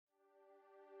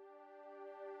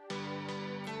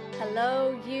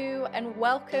Hello, you, and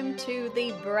welcome to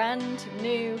the brand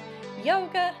new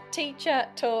Yoga Teacher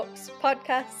Talks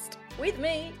podcast with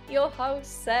me, your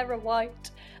host, Sarah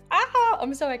White.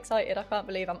 I'm so excited. I can't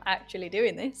believe I'm actually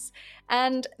doing this.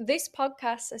 And this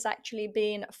podcast has actually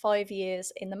been 5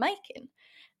 years in the making.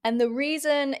 And the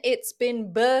reason it's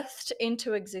been birthed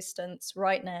into existence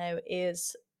right now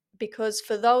is because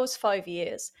for those 5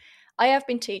 years, I have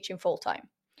been teaching full time.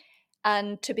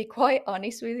 And to be quite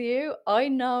honest with you, I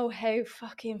know how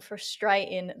fucking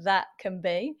frustrating that can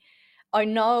be. I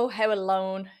know how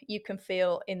alone you can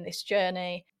feel in this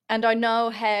journey. And I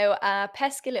know how our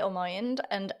pesky little mind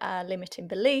and our limiting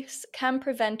beliefs can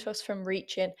prevent us from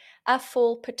reaching our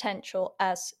full potential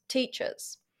as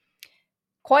teachers.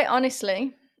 Quite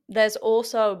honestly, there's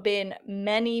also been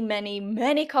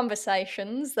many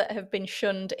conversations that have been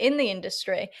shunned in the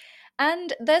industry.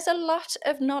 And there's a lot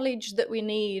of knowledge that we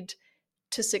need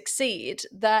to succeed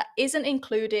that isn't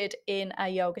included in our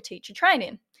yoga teacher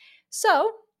training. So,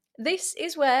 this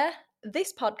is where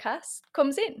this podcast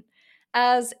comes in,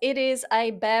 as it is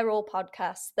a bear all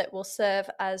podcast that will serve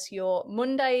as your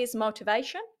Monday's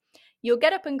motivation, your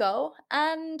get up and go,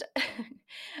 and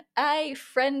a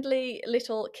friendly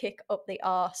little kick up the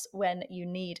arse when you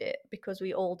need it, because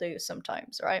we all do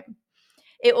sometimes, right?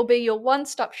 It will be your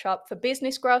one-stop shop for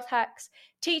business growth hacks,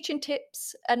 teaching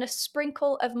tips, and a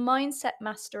sprinkle of mindset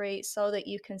mastery so that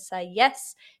you can say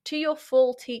yes to your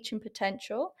full teaching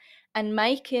potential and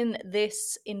making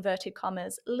this, inverted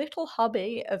commas, little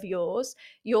hobby of yours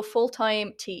your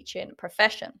full-time teaching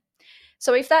profession.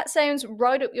 So if that sounds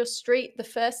right up your street, the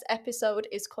first episode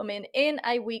is coming in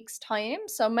a week's time.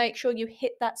 So make sure you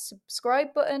hit that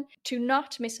subscribe button to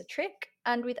not miss a trick.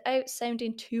 And without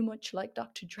sounding too much like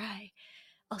Dr. Dre,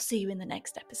 I'll see you in the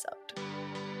next episode.